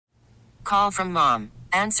call from mom.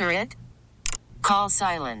 Answer it. Call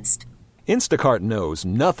silenced. Instacart knows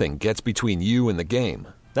nothing gets between you and the game.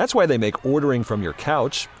 That's why they make ordering from your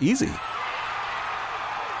couch easy.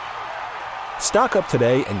 Stock up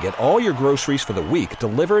today and get all your groceries for the week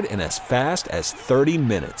delivered in as fast as 30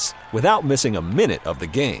 minutes without missing a minute of the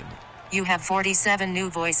game. You have 47 new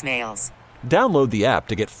voicemails. Download the app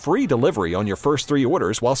to get free delivery on your first 3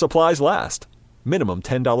 orders while supplies last. Minimum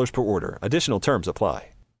 $10 per order. Additional terms apply.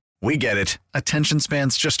 We get it. Attention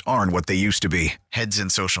spans just aren't what they used to be. Heads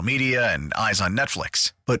in social media and eyes on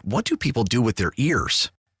Netflix. But what do people do with their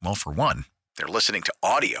ears? Well, for one, they're listening to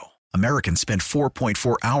audio. Americans spend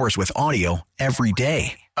 4.4 hours with audio every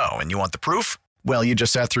day. Oh, and you want the proof? Well, you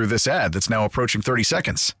just sat through this ad that's now approaching 30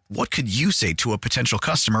 seconds. What could you say to a potential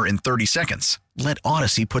customer in 30 seconds? Let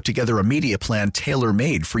Odyssey put together a media plan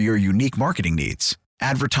tailor-made for your unique marketing needs.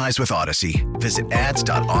 Advertise with Odyssey. Visit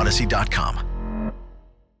ads.odyssey.com.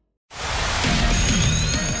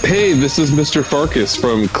 Hey, this is Mr. Farkas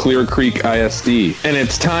from Clear Creek ISD, and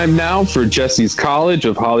it's time now for Jessie's College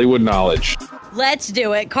of Hollywood Knowledge. Let's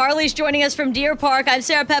do it. Carlie's joining us from Deer Park. I'm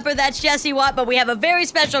Sarah Pepper. That's Jessie Watt, but we have a very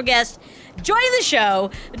special guest joining the show.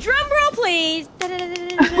 Drum roll, please.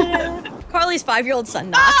 Carlie's 5-year-old son,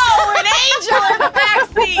 Knox. Oh, an angel in the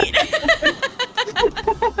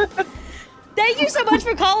backseat. Thank you so much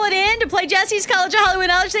for calling in to play Jessie's College of Hollywood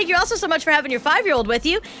Knowledge. Thank you also so much for having your 5-year-old with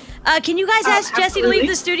you. Can you guys ask Jessie to leave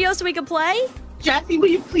the studio so we can play? Jessie, will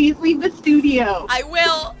you please leave the studio? I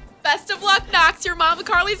will. Best of luck, Knox. Your mom and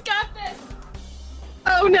Carlie's got this.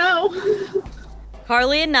 Oh, no.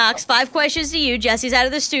 Carlie and Knox, 5 questions to you. Jessie's out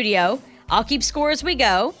of the studio. I'll keep score as we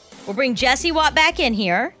go. We'll bring Jessie Watt back in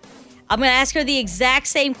here. I'm going to ask her the exact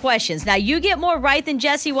same questions. Now, you get more right than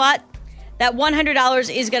Jessie Watt, that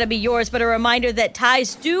 $100 is going to be yours, but a reminder that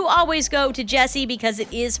ties do always go to Jessie because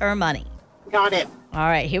it is her money. Got it. All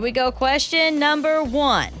right, here we go. Question number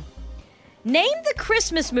 1. Name the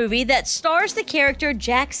Christmas movie that stars the character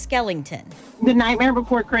Jack Skellington. The Nightmare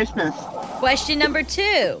Before Christmas. Question number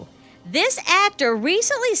 2. This actor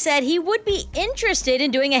recently said he would be interested in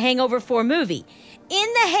doing a Hangover 4 movie. In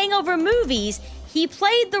the Hangover movies, he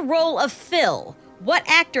played the role of Phil. What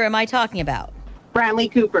actor am I talking about? Bradley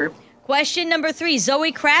Cooper. Question number 3.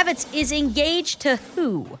 Zoe Kravitz is engaged to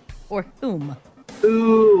who or whom?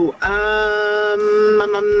 Ooh,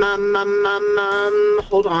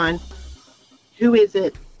 hold on. Who is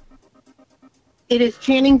it? It is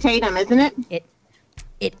Channing Tatum, isn't it?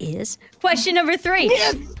 It is. Question number 3.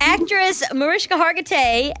 Yes. Actress Mariska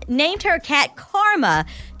Hargitay named her cat Karma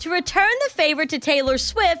to return the favor to Taylor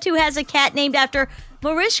Swift, who has a cat named after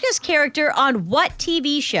Mariska's character on what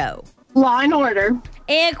TV show? Law and Order.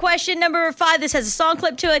 And question number 5, this has a song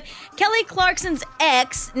clip to it. Kelly Clarkson's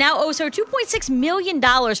ex now owes her $2.6 million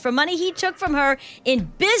for money he took from her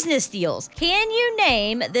in business deals. Can you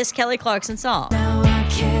name this Kelly Clarkson song? Now I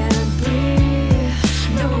can't breathe.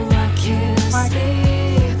 No, I can't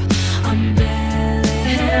sleep. I'm barely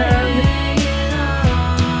hanging on.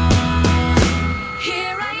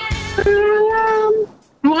 Here I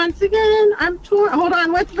am. Once again, I'm torn. Hold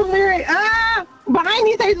on, what's the lyric? Behind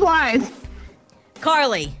These Eyes Lies.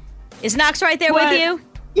 Carlie, is Knox right there with you?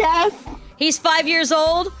 Yes. He's 5 years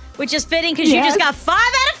old, which is fitting because you just got 5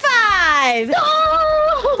 out of 5.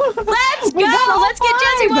 Oh! Let's go. Let's get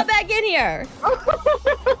Jessie Watt back in here.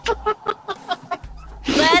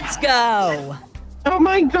 Let's go. Oh,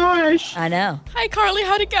 my gosh. I know. Hi, Carlie.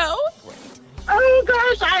 How'd it go? Oh,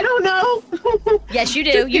 gosh, I don't know. Yes, you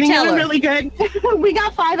do. Just You kidding, tell it was her. really good. We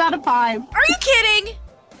got 5 out of 5. Are you kidding?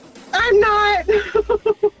 I'm not.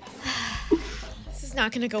 This is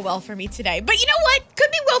not going to go well for me today. But you know what? Could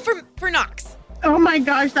be well for Knox. Oh, my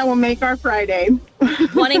gosh, that will make our Friday.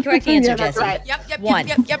 1 incorrect answer, Yeah, that's Jessie. right.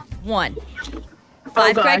 Yep. 1.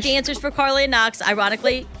 5 gosh. correct answers for Carlie and Knox.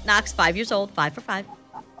 Ironically, Knox, 5 years old, 5 for 5.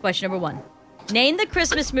 Question number 1. Name the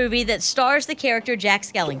Christmas movie that stars the character Jack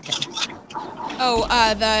Skellington. Oh,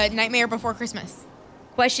 The Nightmare Before Christmas.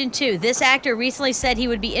 Question 2. This actor recently said he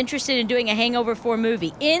would be interested in doing a Hangover 4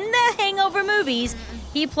 movie. In the Hangover movies,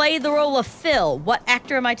 he played the role of Phil. What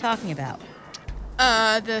actor am I talking about?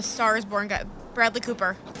 The Star is Born guy, Bradley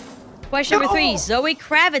Cooper. Question number 3. Zoe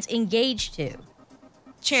Kravitz engaged to.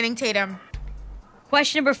 Channing Tatum.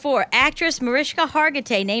 Question number 4. Actress Mariska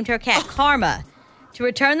Hargitay named her cat Karma to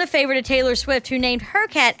return the favor to Taylor Swift, who named her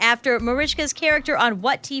cat after Mariska's character on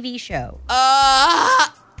what TV show?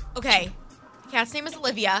 Okay. The cat's name is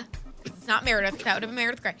Olivia. It's not Meredith. That would have been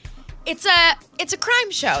Meredith Grey. It's a crime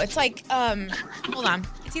show. It's like, hold on.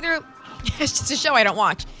 It's either, it's just a show I don't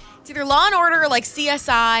watch. It's either Law and Order or like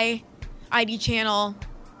CSI, ID Channel.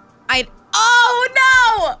 Oh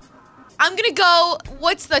no! I'm gonna go,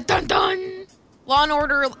 what's the dun-dun? Law and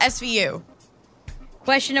Order SVU.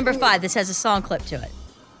 Question number 5. This has a song clip to it.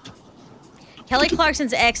 Kelly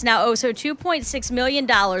Clarkson's ex now owes her $2.6 million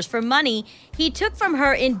for money he took from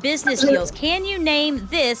her in business deals. Can you name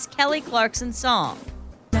this Kelly Clarkson song?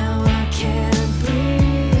 Now I can't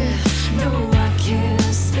breathe. No, I can't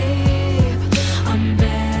sleep. I'm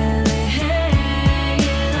barely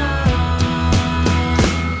hanging on.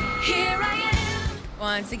 Here I am.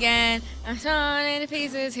 Once again, I'm torn into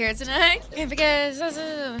pieces here tonight. Because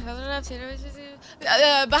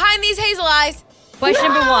behind these hazel eyes.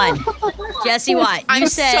 Question number 1. Jesse Watt, I'm you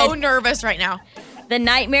said so nervous right now. The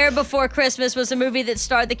Nightmare Before Christmas was a movie that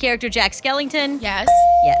starred the character Jack Skellington. Yes.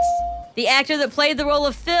 Yes. The actor that played the role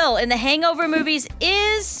of Phil in the Hangover movies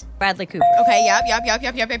is Bradley Cooper. Okay, yep.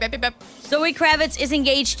 Zoe Kravitz is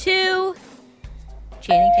engaged to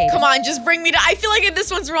Channing Tatum. Come on, just bring me to. I feel like if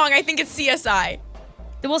this one's wrong, I think it's CSI.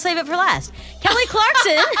 Then we'll save it for last. Kelly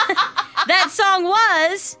Clarkson, that song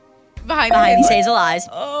was Behind These Hazel Eyes.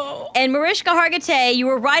 Oh. And Mariska Hargitay, you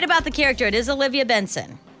were right about the character. It is Olivia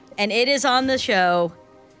Benson. And it is on the show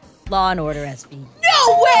Law and Order SVU.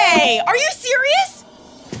 No way! Are you serious?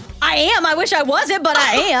 I am. I wish I wasn't, but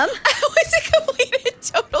I am. I was a complete and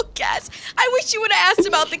total guess. I wish you would have asked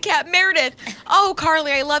about the cat Meredith. Oh,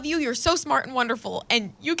 Carlie, I love you. You're so smart and wonderful.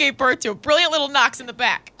 And you gave birth to a brilliant little Knox in the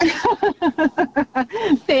back.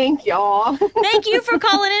 Thank y'all. Thank you for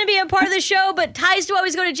calling in and being part of the show, but ties do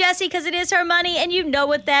always go to Jessie because it is her money, and you know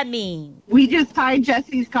what that means. We just tied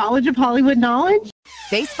Jessie's College of Hollywood Knowledge.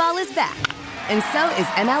 Baseball is back, and so is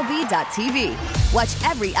MLB.tv. Watch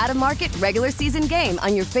every out-of-market regular season game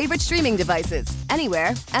on your favorite streaming devices,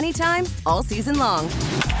 anywhere, anytime, all season long.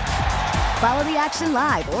 Follow the action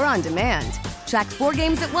live or on demand. Track 4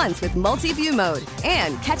 games at once with multi-view mode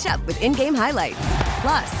and catch up with in-game highlights.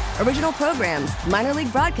 Plus, original programs, minor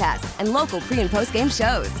league broadcasts, and local pre- and post-game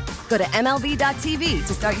shows. Go to MLB.tv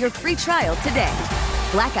to start your free trial today.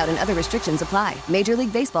 Blackout and other restrictions apply. Major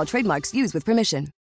League Baseball trademarks used with permission.